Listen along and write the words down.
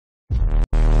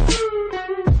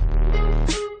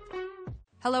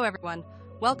Hello everyone,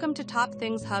 welcome to Top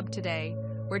Things Hub today.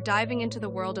 We're diving into the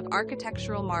world of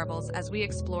architectural marvels as we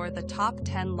explore the top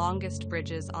 10 longest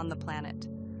bridges on the planet.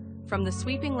 From the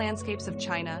sweeping landscapes of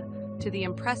China to the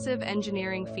impressive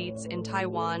engineering feats in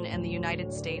Taiwan and the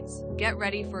United States, get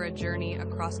ready for a journey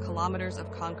across kilometers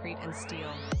of concrete and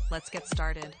steel. Let's get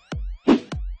started.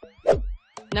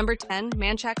 Number 10,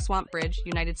 Manchac Swamp Bridge,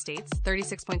 United States,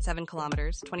 36.7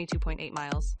 kilometers, 22.8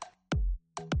 miles.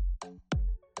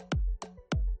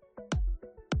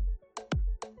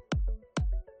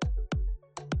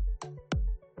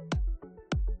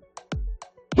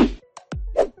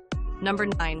 Number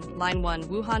 9, Line 1,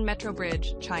 Wuhan Metro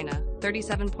Bridge, China,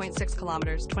 37.6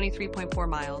 kilometers, 23.4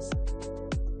 miles.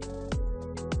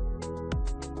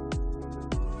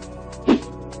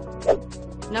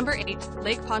 Number 8,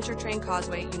 Lake Pontchartrain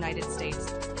Causeway, United States,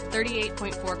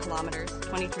 38.4 kilometers,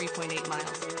 23.8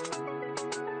 miles.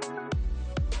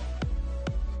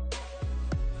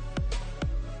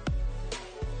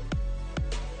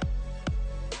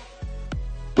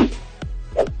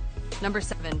 Number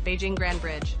 7, Beijing Grand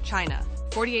Bridge, China,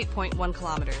 48.1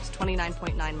 kilometers,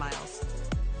 29.9 miles.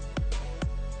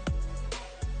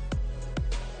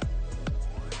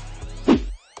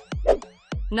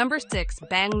 Number 6,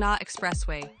 Bang Na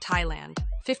Expressway, Thailand,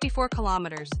 54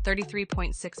 kilometers,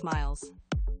 33.6 miles.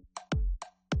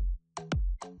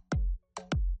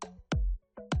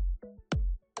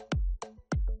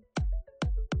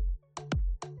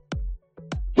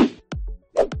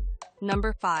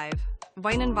 Number 5,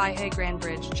 Huainanbaihe Grand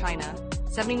Bridge, China,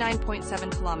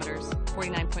 79.7 kilometers,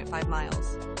 49.5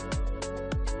 miles.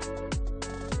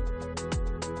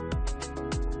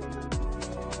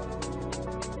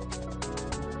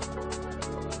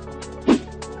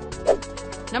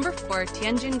 Number 4,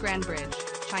 Tianjin Grand Bridge,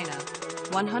 China,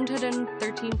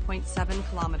 113.7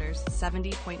 kilometers,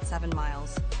 70.7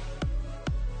 miles.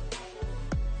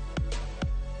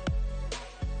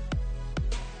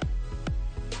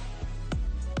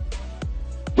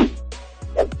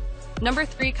 Number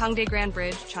 3, Kangde Grand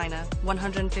Bridge, China,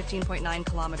 115.9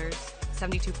 kilometers,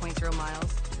 72.0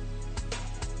 miles.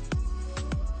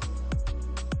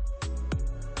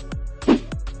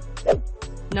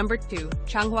 Number 2,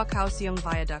 Changhua-kaohsiung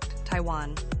Viaduct,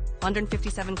 Taiwan,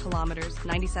 157 kilometers,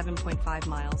 97.5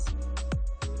 miles.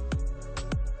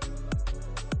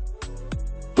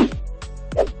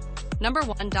 Number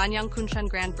 1, Danyang Kunshan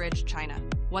Grand Bridge, China,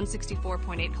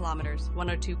 164.8 kilometers,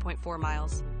 102.4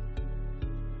 miles.